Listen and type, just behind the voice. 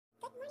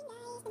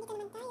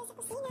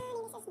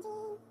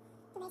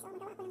Today's all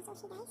magawa ako ng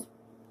sushi, guys.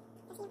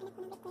 Kasi yung anak ko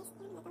nag-request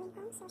yun, gagawin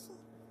kong sushi.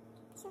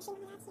 Sushi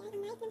mga lahat yan.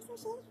 Ang knife ng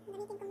sushi, ang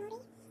gamitin kong nori.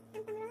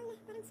 Ang pang-roll na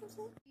parang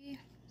sushi.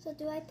 So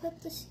do I put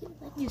the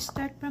like? You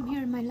start from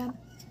here, my love.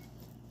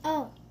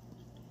 Oh.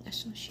 The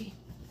sushi.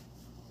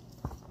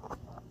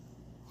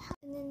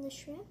 And then the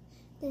shrimp,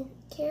 then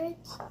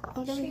carrots.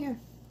 All over here.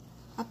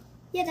 Up.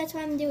 Yeah, that's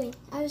what I'm doing.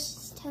 I was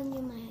just telling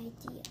you my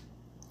idea.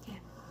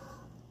 Yeah.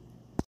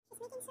 She's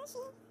making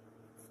sushi.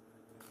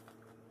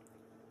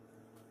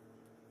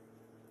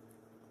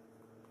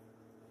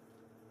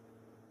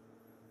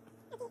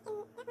 Okay,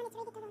 and that one is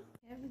ready to roll.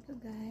 There we go,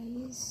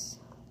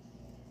 guys.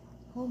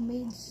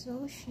 Homemade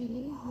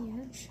sushi.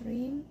 Yan,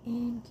 shrimp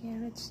and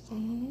carrots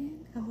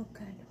and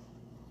avocado.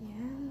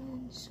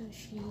 Yan,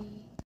 sushi.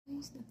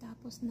 Guys,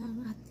 natapos na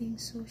ang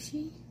ating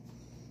sushi.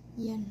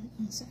 Yan,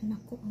 ang sa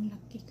anak ko, ang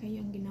laki kaya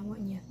ang ginawa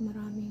niya.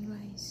 Maraming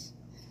rice.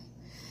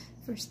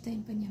 First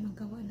time pa niya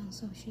magawa ng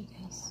sushi,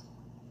 guys.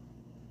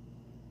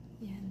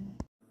 Yan.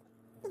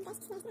 And guys,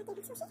 slice natin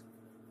ang sushi.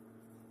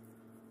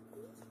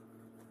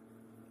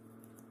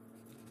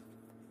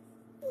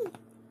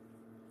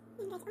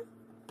 And guys, oh.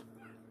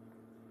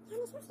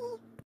 Yummy sushi.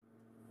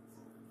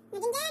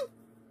 Naging dyan!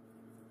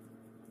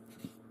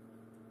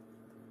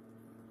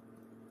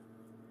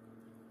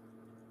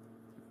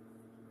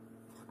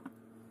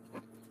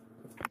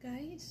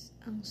 Guys,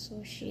 ang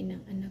sushi ng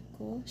anak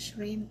ko,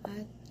 shrimp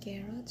at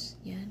carrots,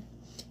 yan.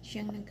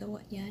 Siyang nagawa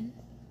yan.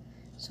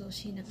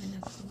 Sushi ng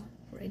anak ko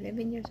for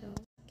 11 years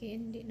old. Okay,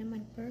 hindi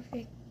naman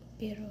perfect,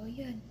 pero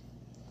yan.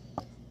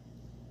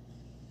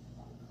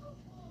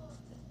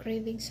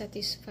 Craving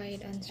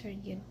satisfied,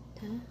 answered yun.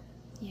 Ha?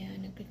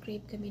 Yan,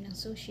 nag-crave kami ng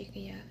sushi,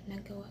 kaya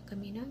nagawa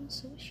kami ng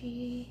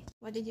sushi.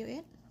 What did you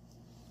eat?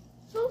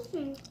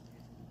 Sushi.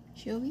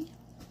 Show me.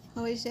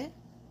 How is it?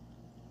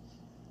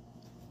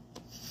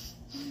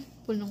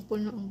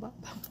 Punong-puno ang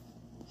baba.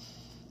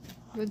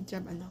 Good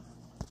job, anak.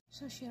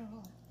 Sushi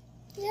roll.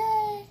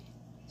 Yay!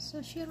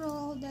 Sushi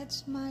roll.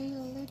 That's my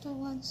little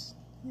ones.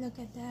 Look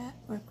at that.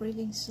 We're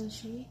craving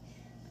sushi.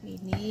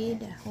 We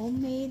need a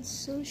homemade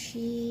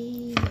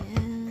sushi.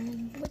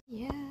 And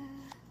yeah,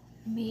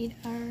 made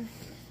our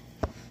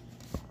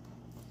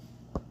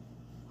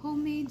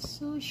homemade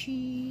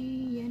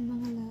sushi. Yan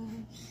mga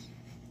loves.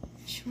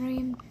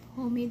 Shrimp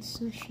homemade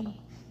sushi.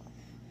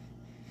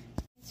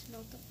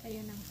 Luto tayo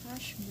ng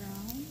hash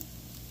brown.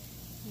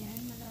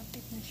 Yan,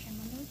 malapit na siya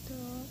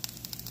maluto.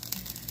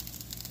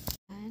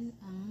 Yan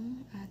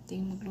ang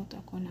ating magluto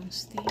ako ng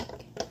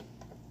steak.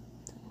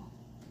 Ito.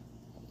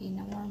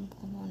 Ina-warm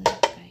ko muna,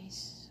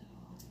 guys. So,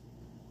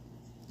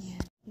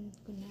 yan. Add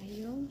ko na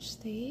yung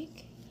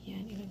steak.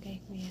 Yan, ilagay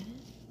ko yan.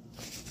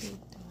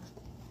 Dito.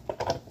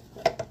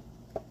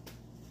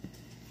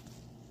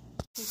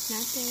 Steak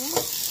natin.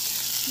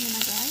 Yan na,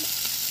 guys.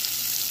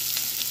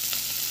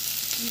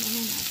 Yan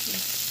na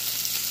natin.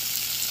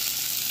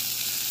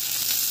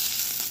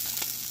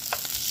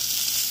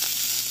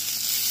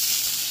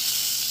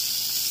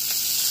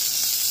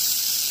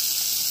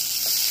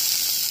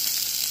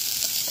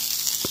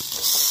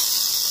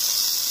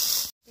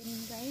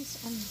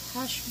 Ang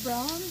hash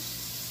brown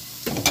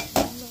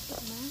luto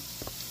na.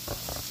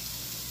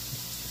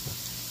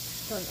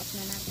 Turn off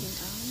na natin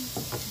ang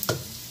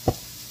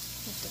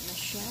luto na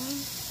siya.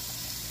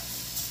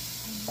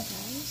 Ayan,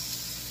 guys.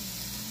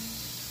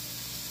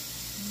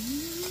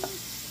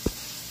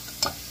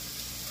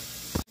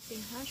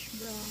 Ating hash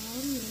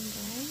brown yun,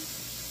 guys.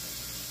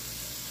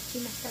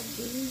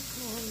 Kinakagin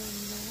ko lang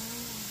na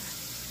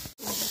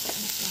luto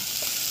na siya.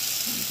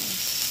 Ayan,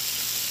 guys.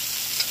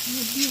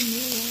 Medium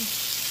rare.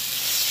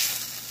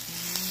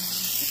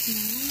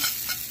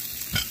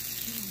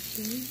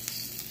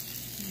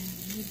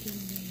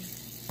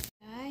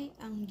 Ay,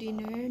 ang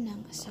dinner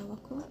ng asawa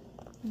ko.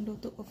 Ang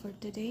luto ko for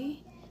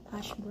today,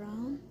 hash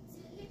brown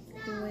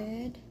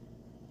with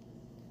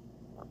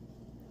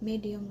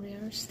medium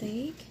rare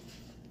steak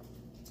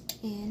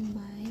and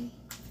my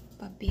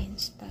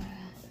pa-beans pa.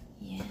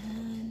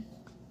 Yan,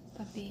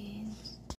 pa-beans.